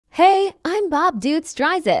Hey, I'm Bob Duits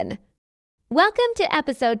Dreizehn. Welcome to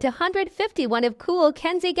episode 251 of Kool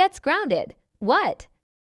Kenzie Gets Grounded. What?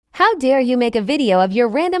 How dare you make a video of your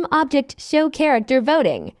random object show character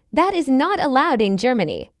voting? That is not allowed in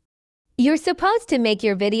Germany. You're supposed to make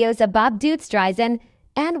your videos of Bob Duits Dreizehn,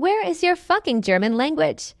 and where is your fucking German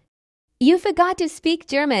language? You forgot to speak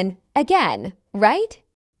German again, right?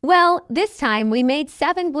 Well, this time we made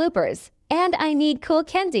 7 bloopers, and I need Kool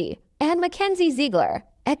Kenzie and Mackenzie Ziegler,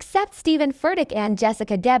 except Stephen Furtick and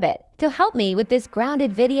Jessica Devitt, to help me with this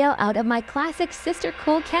grounded video out of my classic sister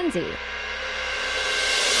Kool Kenzie.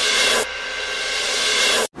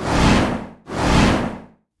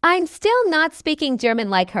 I'm still not speaking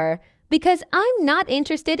German like her because I'm not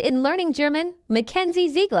interested in learning German, Mackenzie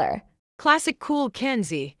Ziegler. Classic Kool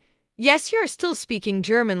Kenzie. Yes, you're still speaking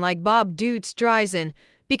German like Bob Duits Dreizehn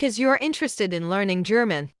because you're interested in learning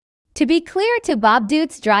German. To be clear to Bob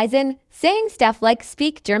Duits Dreizehn, saying stuff like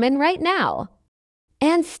speak German right now.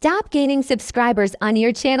 And stop gaining subscribers on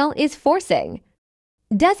your channel is forcing.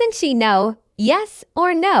 Doesn't she know? Yes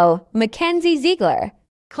or no, Mackenzie Ziegler?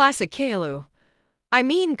 Classic Kalu. I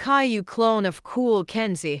mean Caillou clone of Kool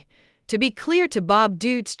Kenzie. To be clear to Bob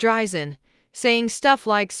Duits Dreizehn, saying stuff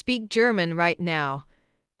like speak German right now.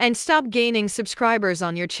 And stop gaining subscribers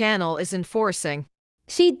on your channel is enforcing.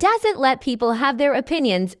 She doesn't let people have their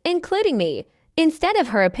opinions, including me, instead of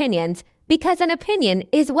her opinions, because an opinion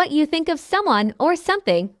is what you think of someone or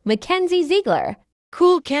something, Mackenzie Ziegler.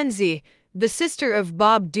 Kool Kenzie, the sister of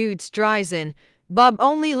Bob Duits Dreizehn. Bob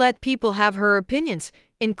only let people have her opinions,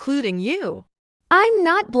 including you. I'm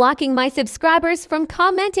not blocking my subscribers from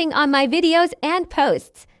commenting on my videos and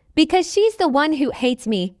posts, because she's the one who hates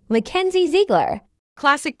me, Mackenzie Ziegler.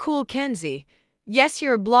 Classic Kool Kenzie. Yes,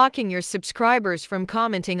 you're blocking your subscribers from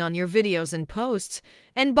commenting on your videos and posts,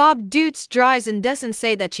 and Bob Duits Dreizehn doesn't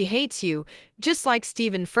say that she hates you, just like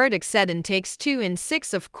Stephen Furtick said in takes 2 and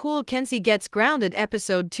 6 of Kool Kenzie Gets Grounded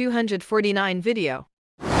episode 249 video.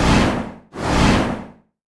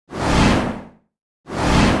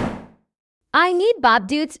 I need Bob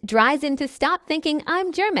Duits Dreizehn to stop thinking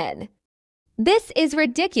I'm German. This is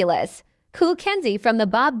ridiculous. Kool Kenzie from the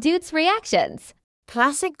Bob Duits Reactions.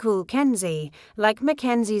 Classic Kool Kenzie, like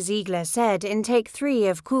Mackenzie Ziegler said in take 3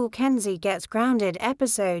 of Kool Kenzie Gets Grounded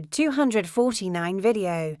episode 249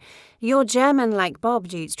 video. You're German like Bob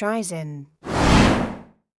Duits Dreizehn.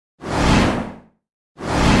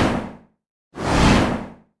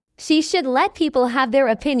 She should let people have their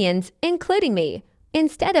opinions, including me,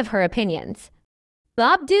 instead of her opinions.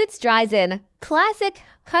 Bob Duits Dreizehn, classic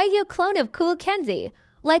Caillou clone of Kool Kenzie,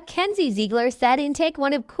 like Kenzie Ziegler said in take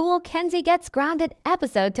 1 of Kool Kenzie Gets Grounded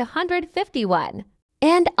episode 251.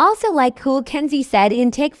 And also like Kool Kenzie said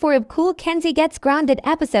in take 4 of Kool Kenzie Gets Grounded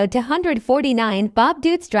episode 249, Bob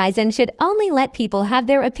Duits Dreizehn should only let people have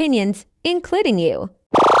their opinions, including you.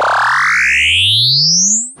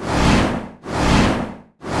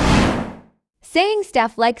 Saying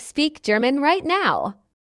stuff like speak German right now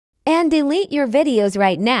and delete your videos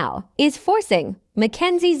right now is forcing,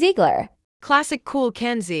 Mackenzie Ziegler. Classic Kool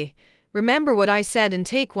Kenzie. Remember what I said in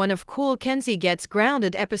take 1 of Kool Kenzie Gets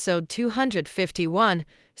Grounded episode 251,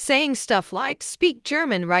 saying stuff like speak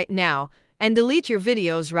German right now and delete your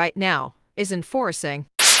videos right now is enforcing.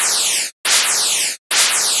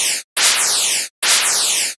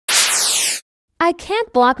 I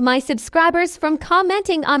can't block my subscribers from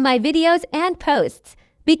commenting on my videos and posts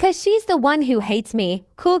because she's the one who hates me,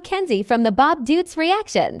 Kool Kenzie from the Bob Duits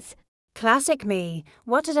Reactions. Classic me.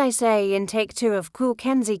 What did I say in take 2 of Kool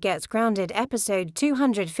Kenzie Gets Grounded episode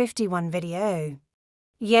 251 video?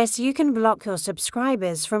 Yes, you can block your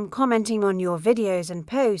subscribers from commenting on your videos and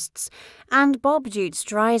posts, and Bob Duits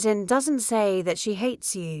Dreizehn doesn't say that she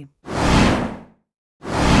hates you.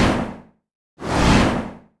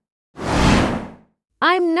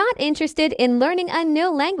 I'm not interested in learning a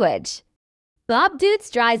new language. Bob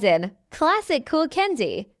Duits Dreizehn, classic Kool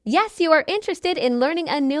Kenzie. Yes, you are interested in learning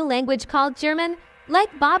a new language called German,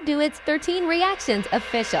 like Bob Duits 13 Reactions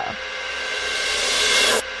official.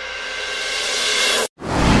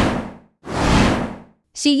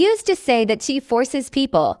 She used to say that she forces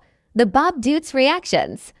people, the Bob Duits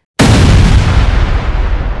Reactions.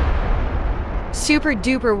 Super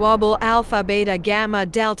duper wobble alpha beta gamma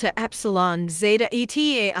delta epsilon zeta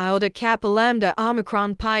eta iota kappa lambda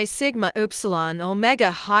omicron pi sigma upsilon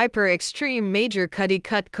omega hyper extreme major cuddy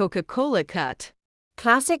cut Coca-Cola cut.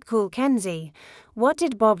 Classic Kool Kenzie. What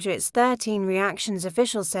did Bob Duits 13 Reactions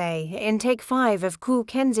official say in take 5 of Kool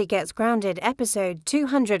Kenzie Gets Grounded episode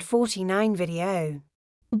 249 video?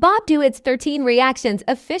 Bob Duits 13 Reactions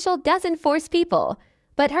official doesn't force people,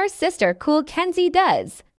 but her sister Kool Kenzie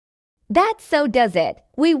does. That so does it.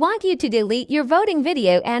 We want you to delete your voting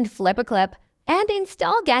video and flip a clip and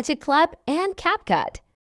install Gadget Club and CapCut.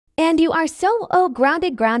 And you are so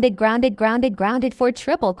grounded for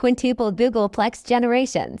triple quintuple Googleplex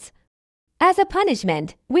generations. As a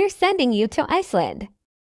punishment, we're sending you to Iceland.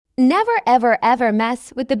 Never ever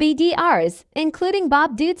mess with the BDRs, including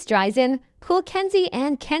Bob Duits Dreizehn, Kool Kenzie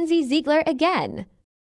and Mackenzie Ziegler again.